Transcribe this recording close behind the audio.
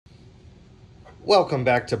Welcome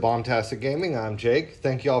back to Bombtastic Gaming. I'm Jake.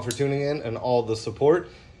 Thank you all for tuning in and all the support.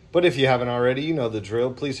 But if you haven't already, you know the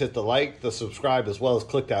drill. Please hit the like, the subscribe, as well as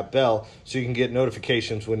click that bell so you can get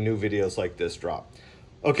notifications when new videos like this drop.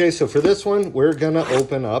 Okay, so for this one, we're going to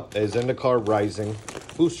open up a Zendikar Rising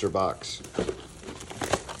Booster Box.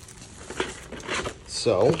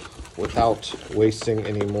 So, without wasting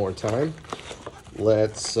any more time,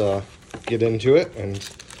 let's get into it and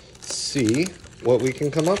see what we can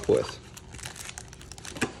come up with.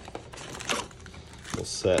 We'll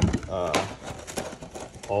set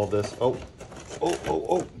all this. Oh,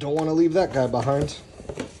 don't want to leave that guy behind.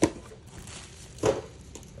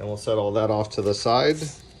 And we'll set all that off to the side.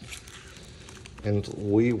 And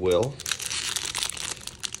we will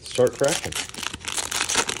start cracking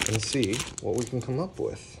and see what we can come up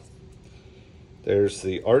with. There's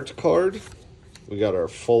the art card. We got our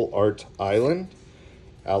full art island,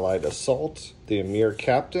 Allied Assault, the Emir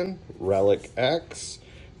Captain, Relic X.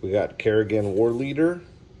 We got Kerrigan War Leader,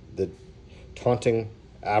 the Taunting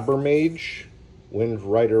Abermage, Wind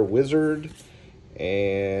Rider Wizard,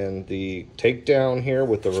 and the Takedown here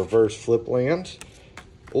with the reverse flip land.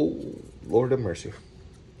 Oh, Lord of mercy.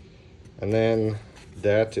 And then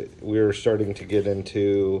that we're starting to get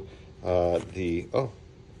into oh,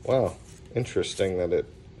 wow, interesting that it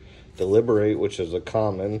Deliberate, which is a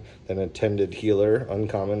common, then Attended Healer,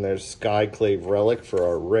 uncommon. There's Skyclave Relic for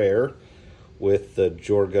our rare, with the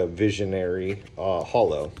Jorga Visionary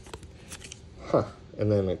Hollow.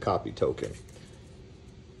 And then a copy token.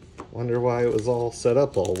 Wonder why it was all set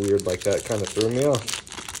up all weird like that. Kind of threw me off.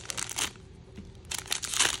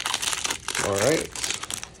 Alright.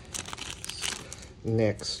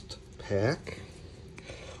 Next pack.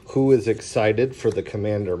 Who is excited for the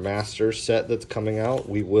Commander Master set that's coming out?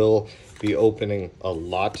 We will be opening a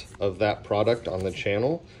lot of that product on the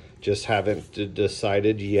channel. Just haven't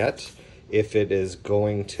decided yet if it is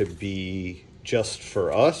going to be just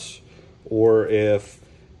for us or if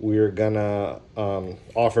we're gonna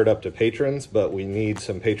offer it up to patrons, but we need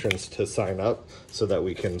some patrons to sign up so that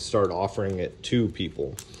we can start offering it to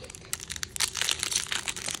people.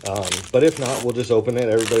 But if not, we'll just open it.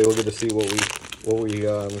 Everybody will get to see what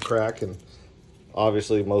we crack, and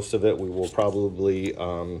obviously most of it we will probably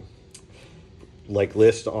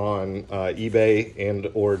list on eBay and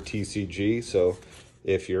or TCG. So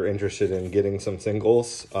if you're interested in getting some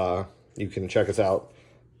singles, you can check us out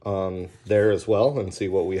there as well and see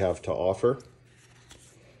what we have to offer.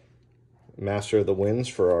 Master of the Winds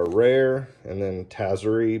for our rare, and then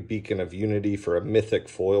Tazari, Beacon of Unity for a mythic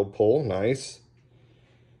foil pull. Nice.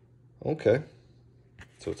 Okay.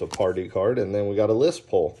 So it's a party card, and then we got a list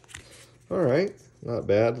pull. All right, not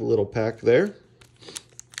bad. A little pack there.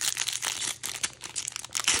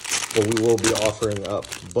 But we will be offering up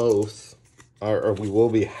both, or we will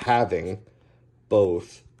be having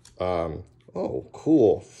both. Oh,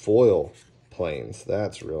 cool. Foil planes.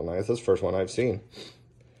 That's real nice. That's the first one I've seen.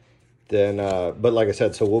 Then, but like I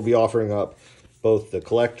said, so we'll be offering up both the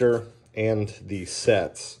collector and the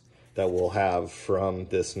sets that we'll have from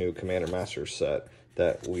this new Commander Master set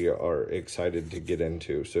that we are excited to get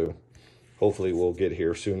into. So hopefully we'll get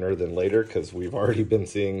here sooner than later, because we've already been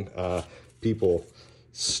seeing people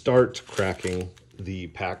start cracking the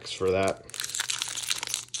packs for that.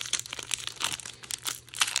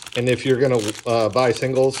 And if you're gonna buy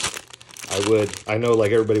singles, I know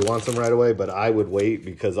like everybody wants them right away, but I would wait,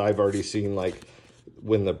 because I've already seen like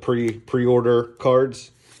when the pre-order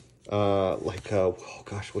cards, oh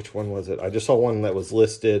gosh, which one was it? I just saw one that was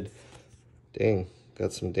listed. Dang,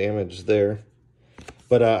 got some damage there.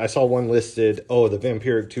 But I saw one listed, oh, the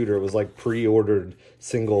Vampiric Tutor was like pre-ordered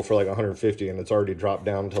single for like 150, and it's already dropped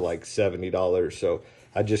down to like $70. So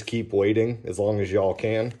I just keep waiting as long as y'all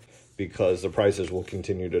can, because the prices will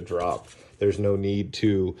continue to drop. There's no need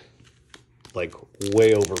to like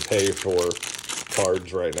way overpay for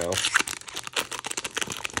cards right now.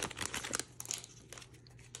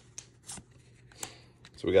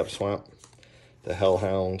 So we got Swamp, the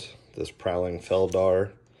Hellhound, this Prowling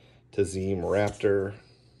Feldar, Tazim Raptor.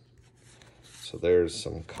 So there's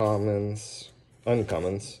some commons,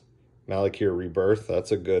 uncommons. Malakir Rebirth,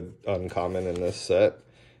 that's a good uncommon in this set.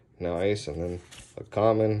 Nice. And then a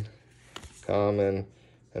common, and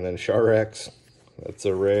then Sharex. That's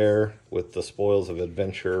a rare with the Spoils of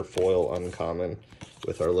Adventure foil uncommon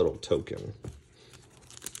with our little token.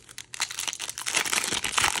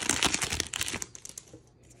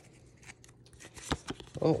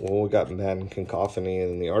 Oh, well, we got Madden Cacophony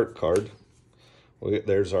in the art card.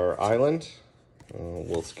 There's our island.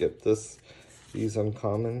 We'll skip these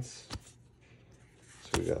uncommons.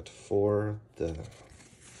 So we got 4, the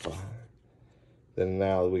 5, Then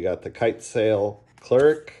now we got the Kite Sail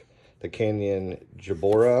Cleric, the Canyon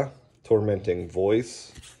Jabora, Tormenting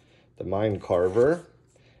Voice, the Mind Carver,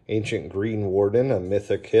 Ancient Green Warden, a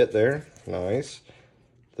mythic hit there, nice.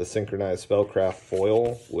 The Synchronized Spellcraft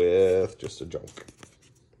foil with just a junk.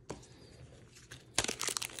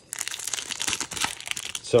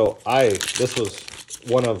 So this was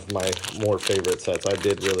one of my more favorite sets. I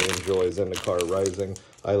did really enjoy Zendikar Rising.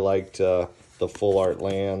 I liked the full art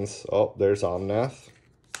lands. Oh, there's Omnath.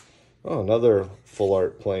 Oh, another full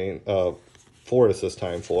art plane, forest this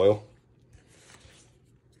time foil.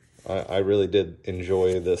 I really did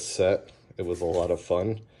enjoy this set. It was a lot of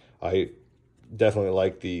fun. I definitely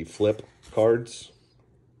like the flip cards.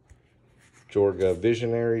 Jorga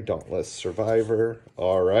Visionary, Dauntless Survivor.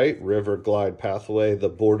 All right, River Glide Pathway,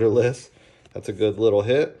 the Borderless. That's a good little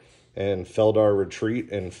hit. And Feldar Retreat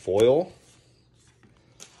in foil.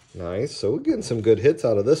 Nice. So we're getting some good hits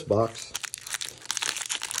out of this box.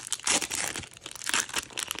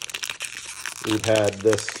 We've had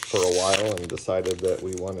this for a while and decided that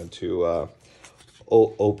we wanted to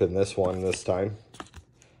open this one this time.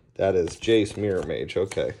 That is Jace Mirror Mage.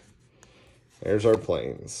 Okay. There's our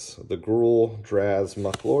planes. The Gruul Draz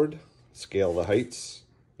Mucklord, Scale the Heights,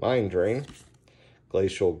 Mind Drain,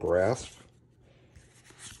 Glacial Grasp.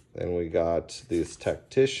 Then we got this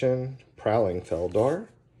Tactician, Prowling Feldar,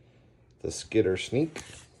 the Skitter Sneak.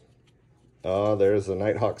 There's the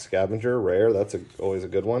Nighthawk Scavenger, rare. That's always a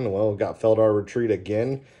good one. Well, we got Feldar Retreat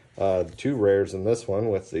again. 2 rares in this one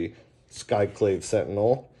with the Skyclave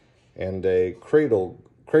Sentinel and a Cradle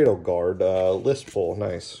Guard Listful.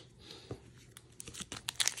 Nice.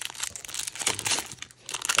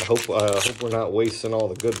 I hope we're not wasting all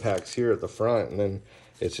the good packs here at the front, and then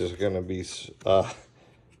it's just going to be,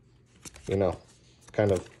 you know,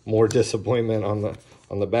 kind of more disappointment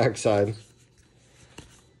on the backside.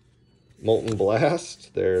 Molten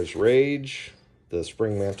Blast. There's Rage, the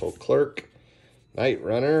Spring Mantle Clerk, Night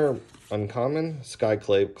Runner, uncommon,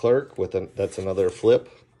 Skyclave Clerk that's another flip.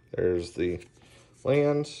 There's the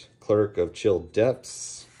land, Clerk of Chill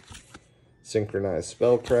Depths, Synchronized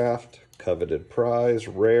Spellcraft, Coveted Prize,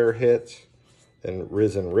 rare hit, and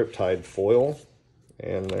Risen Riptide foil,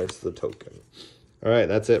 and there's the token. All right,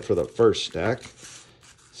 that's it for the first stack.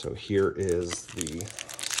 So here is the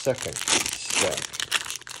second stack.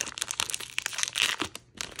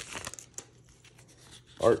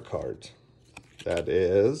 Art card. That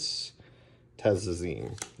is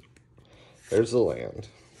Tazazim. There's the land.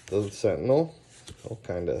 The Sentinel. I'll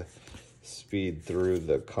kind of speed through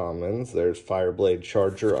the commons. There's Fireblade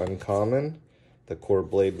Charger, uncommon. The Core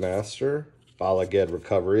Blade Master. Balaged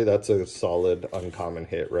Recovery. That's a solid uncommon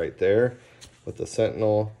hit right there. With the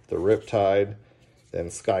Sentinel, the Riptide, then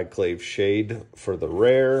Skyclave Shade for the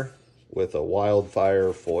rare with a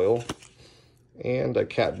Wildfire foil and a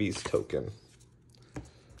Cat Beast token.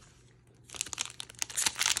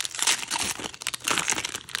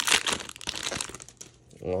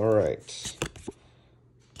 All right,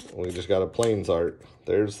 we just got a Plains art.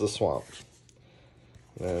 There's the Swamp.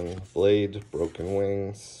 Then Blade, Broken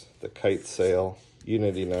Wings, the Kite Sail,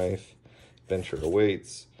 Unity Knife, Venture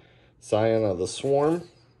Awaits, Scion of the Swarm,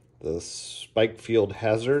 the Spikefield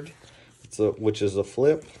Hazard, which is a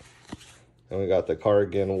flip. And we got the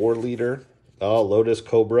Carrigan War Leader, Lotus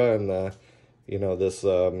Cobra, and the, this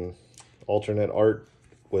alternate art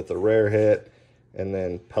with a rare hit. And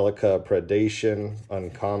then Pelica Predation,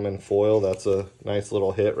 uncommon foil. That's a nice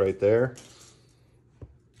little hit right there.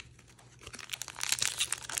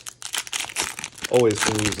 Always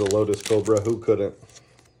can use the Lotus Cobra. Who couldn't?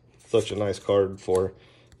 Such a nice card for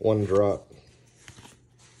 1 drop.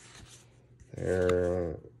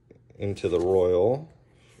 There, into the Royal.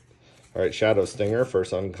 All right, Shadow Stinger,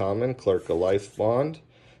 first uncommon. Clerk of Life Bond.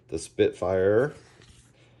 The Spitfire.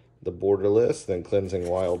 The Borderless, then Cleansing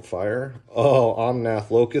Wildfire. Oh,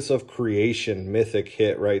 Omnath, Locus of Creation, mythic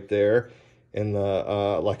hit right there. In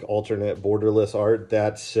the, like, alternate Borderless art.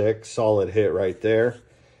 That's sick. Solid hit right there.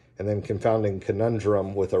 And then Confounding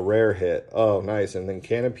Conundrum with a rare hit. Oh, nice. And then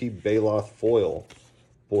Canopy Baloth Foil,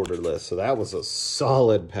 Borderless. So that was a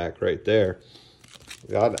solid pack right there.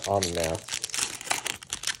 Got Omnath.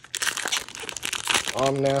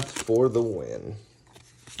 Omnath for the win.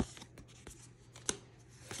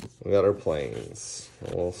 We got our planes.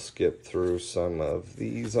 We'll skip through some of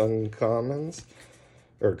these uncommons.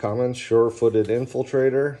 Or commons. Sure-Footed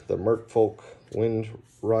Infiltrator. The Merfolk Wind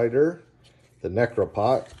Rider. The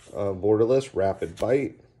Necropot. Borderless. Rapid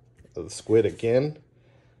Bite. The Squid again.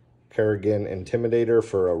 Kerrigan Intimidator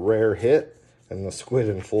for a rare hit. And the Squid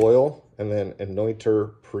in foil. And then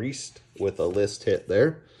Anointer Priest with a list hit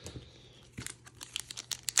there.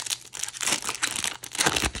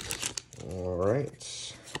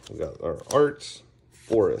 We got our art,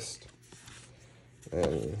 forest,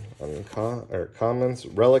 and commons,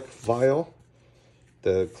 relic vial,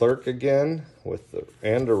 the clerk again with the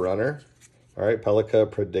and a runner. All right, Pelika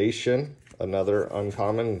predation, another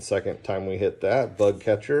uncommon, second time we hit that. Bug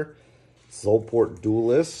catcher, Zolport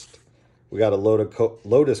duelist. We got a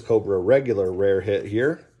Lotus Cobra regular rare hit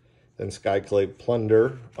here. Then Skyclave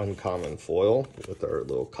Plunder, uncommon foil with our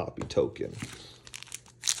little copy token.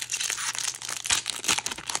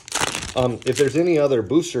 If there's any other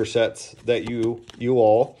booster sets that you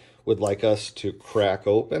all would like us to crack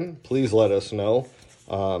open, please let us know.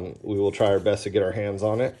 We will try our best to get our hands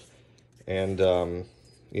on it and,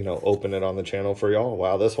 you know, open it on the channel for y'all.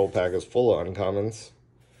 Wow, this whole pack is full of uncommons.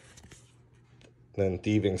 Then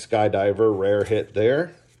Thieving Skydiver, rare hit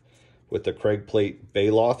there. With the Craig Plate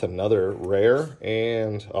Baloth, another rare.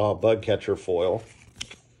 And Bug Catcher foil.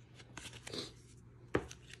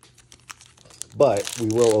 But we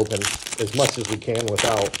will open as much as we can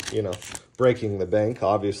without, you know, breaking the bank.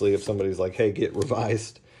 Obviously, if somebody's like, hey, get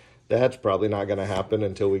revised, that's probably not going to happen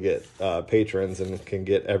until we get patrons and can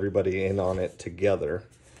get everybody in on it together.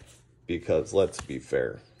 Because let's be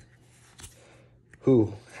fair,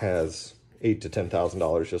 who has $8,000 to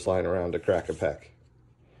 $10,000 just lying around to crack a pack?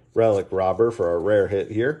 Relic Robber for our rare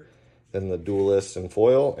hit here. Then the Duelist and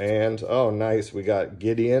foil. And, oh, nice, we got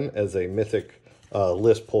Gideon as a mythic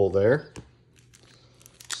list pull there.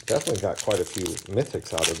 Definitely got quite a few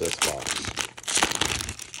mythics out of this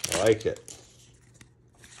box. I like it.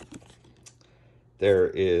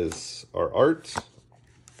 There is our art.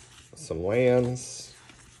 Some lands.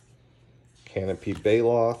 Canopy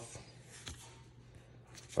Baloth.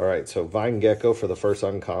 Alright, so Vine Gecko for the first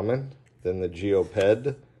uncommon. Then the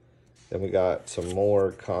Geoped. Then we got some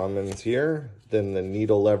more commons here. Then the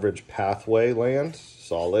Needle Leverage Pathway land.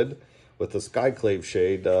 Solid. With the Skyclave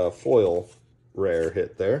Shade foil rare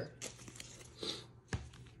hit there.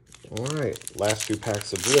 Alright, last two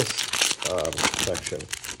packs of this section.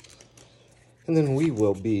 And then we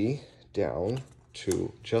will be down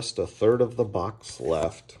to just a third of the box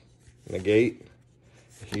left. Negate,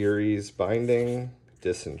 Heery's Binding,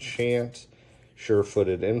 Disenchant,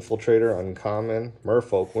 Sure-Footed Infiltrator, uncommon,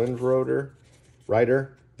 Merfolk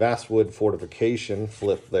Rider, Vastwood Fortification,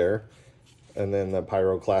 flip there, and then the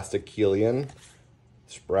Pyroclastic Keelian,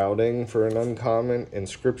 Sprouting for an uncommon,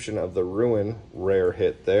 Inscription of the Ruin, rare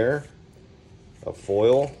hit there, a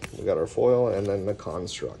foil, we got our foil, and then the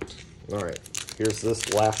Construct. Alright, here's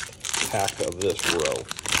this last pack of this row.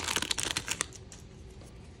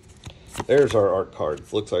 There's our art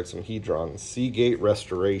cards. Looks like some Hedron. Seagate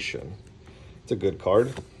Restoration. It's a good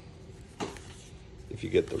card. If you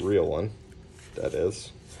get the real one, that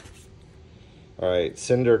is. Alright,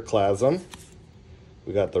 Cinderclasm.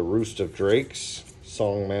 We got the Roost of Drakes.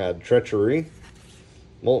 Song Mad Treachery.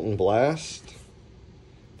 Molten Blast.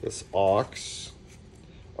 This Ox.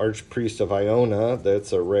 Archpriest of Iona.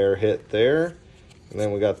 That's a rare hit there. And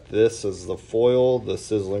then we got this as the foil. The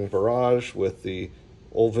Sizzling Barrage with the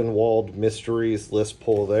Ulvenwald Mysteries list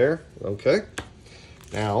pull there. Okay.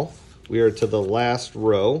 Now, we are to the last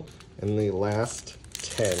row and the last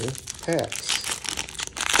 10 packs.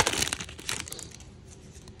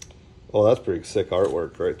 Oh, that's pretty sick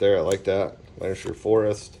artwork right there. I like that. There's your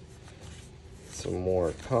forest. Some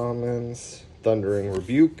more commons. Thundering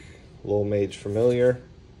Rebuke. Little Mage Familiar.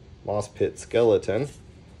 Moss Pit Skeleton.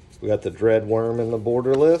 We got the Dread Worm in the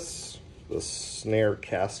Borderless. The Snare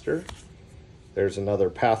Caster. There's another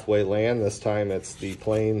Pathway land. This time it's the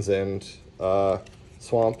Plains and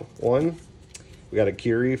Swamp one. We got a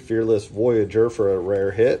Kiri, Fearless Voyager for a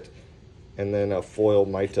rare hit. And then a foil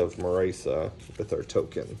Might of Marisa with our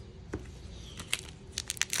token.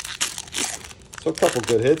 So a couple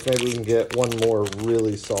good hits. Maybe we can get one more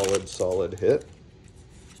really solid hit.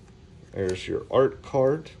 There's your art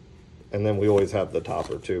card. And then we always have the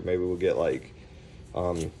topper too. Maybe we'll get like...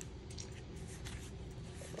 oh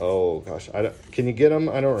gosh, can you get them?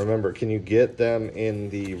 I don't remember. Can you get them in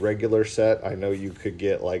the regular set? I know you could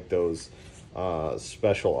get like those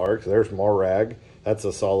special arcs. There's Morag. That's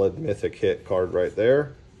a solid mythic hit card right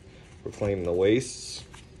there. Reclaim the Wastes.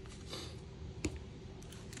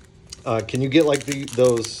 Can you get like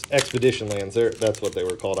those expedition lands? That's what they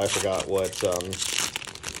were called. I forgot what.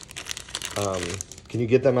 Can you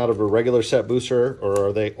get them out of a regular set booster, or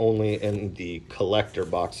are they only in the collector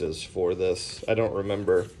boxes for this? I don't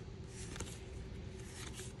remember.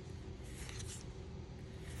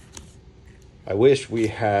 I wish we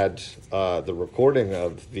had the recording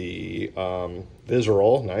of the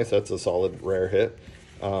Visceral. Nice, that's a solid rare hit.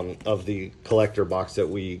 Of the collector box that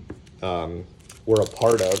we were a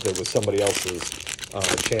part of. It was somebody else's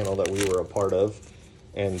channel that we were a part of.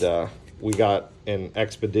 And we got an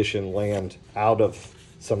expedition land out of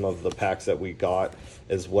some of the packs that we got,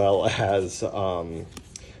 as well as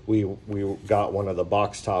we got one of the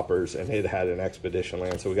box toppers and it had an expedition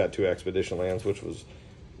land. So we got 2 expedition lands, which was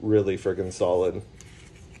really freaking solid.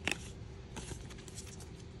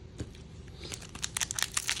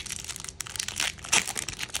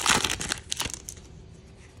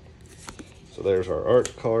 So there's our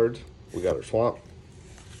art card. We got our swamp.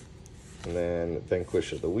 And then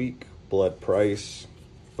Vanquish of the Week, Blood Price,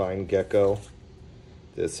 Vine Gecko,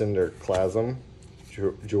 the Cinderclasm,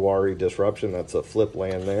 Jawari Disruption, that's a flip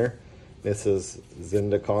land there. This is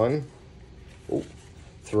Zendikar,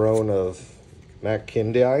 Throne of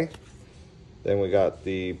Makindai. Then we got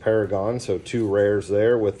the Paragon, so 2 rares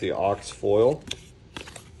there with the Ox foil.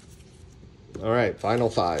 All right, final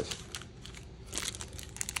 5.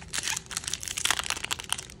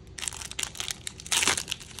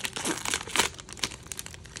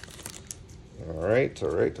 All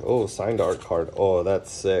right. Oh, signed art card. Oh,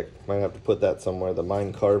 that's sick. Might have to put that somewhere. The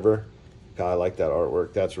Mind Carver. God, I like that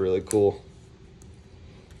artwork. That's really cool.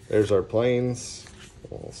 There's our planes.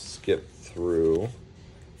 We'll skip through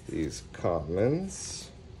these commons.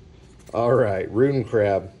 All right, Rune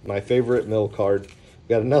Crab, my favorite mill card. We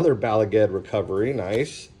got another Balaged Recovery.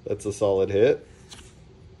 Nice. That's a solid hit.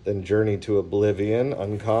 Then Journey to Oblivion,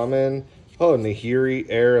 uncommon. Oh, Nahiri,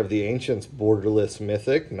 Heir of the Ancients, borderless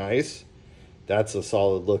mythic. Nice. That's a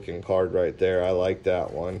solid looking card right there. I like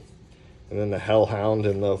that one. And then the Hellhound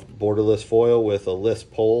in the borderless foil with a list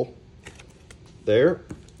pole there.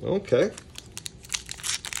 Okay.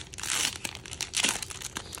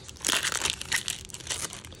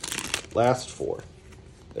 Last 4.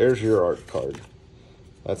 There's your art card.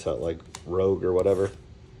 That's how, like, Rogue or whatever.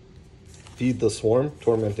 Feed the Swarm,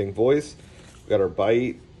 Tormenting Voice. We got our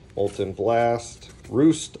Bite, Molten Blast,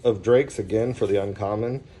 Roost of Drakes again for the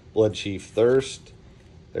uncommon. Bloodchief Thirst.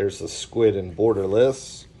 There's the Squid and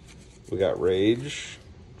Borderless. We got Rage,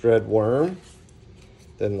 Dreadworm.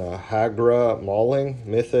 Then the Hagra Mauling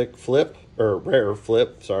Mythic Flip, or Rare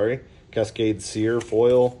Flip, sorry. Cascade Seer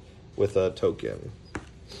foil with a token.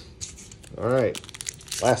 All right,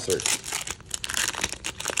 last search.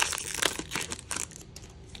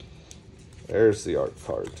 There's the art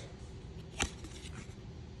card.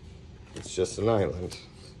 It's just an island.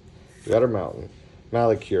 We got our mountain.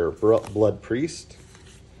 Malakir, Blood Priest,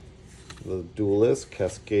 the Duelist,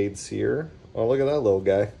 Cascade Seer. Oh, look at that little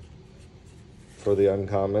guy for the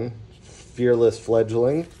uncommon. Fearless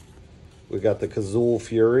Fledgling. We got the Kazul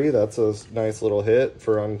Fury. That's a nice little hit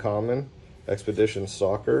for uncommon. Expedition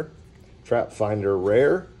Stalker. Trap Finder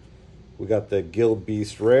Rare. We got the Guild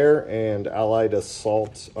Beast Rare and Allied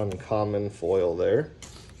Assault uncommon foil there.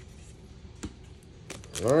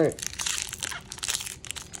 All right.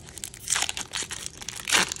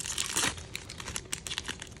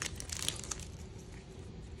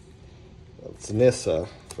 It's Nissa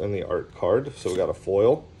in the art card. So we got a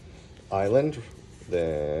foil island.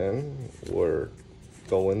 Then we're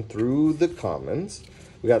going through the commons.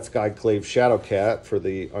 We got Skyclave Shadowcat for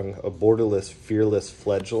the borderless Fearless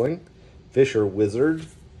Fledgling. Fisher Wizard.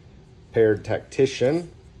 Paired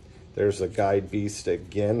Tactician. There's a Guide Beast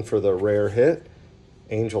again for the rare hit.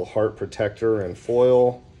 Angel Heart Protector and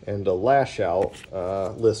foil. And a Lash Out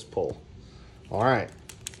list pull. All right,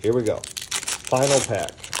 here we go. Final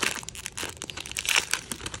pack.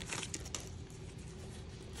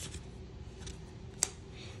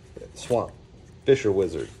 Swamp, Fisher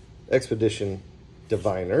Wizard, Expedition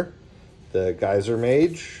Diviner, the Geyser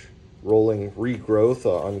Mage, Rolling Regrowth,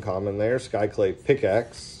 uncommon there, Skyclave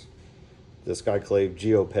Pickaxe, the Skyclave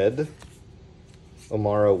Geoped,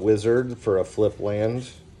 Omara Wizard for a flip land,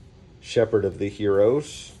 Shepherd of the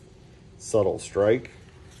Heroes, Subtle Strike.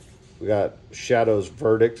 We got Shadow's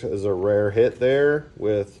Verdict as a rare hit there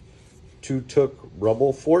with Tutuk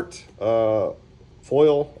Rubble Fort,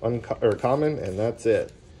 foil, or common, and that's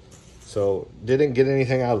it. So, didn't get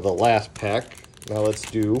anything out of the last pack. Now let's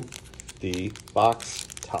do the box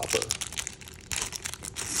topper.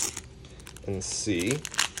 And see,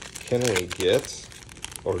 can we get,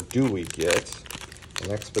 or do we get,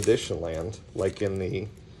 an expedition land like in the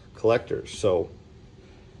collectors? So,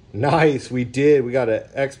 nice, we did. We got an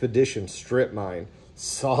expedition strip mine.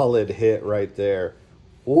 Solid hit right there.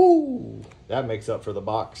 Woo! That makes up for the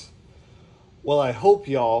box. Well, I hope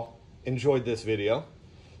y'all enjoyed this video.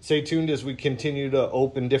 Stay tuned as we continue to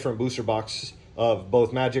open different booster boxes of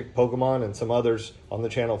both Magic, Pokemon, and some others on the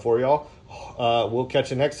channel for y'all. We'll catch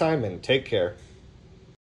you next time, and take care.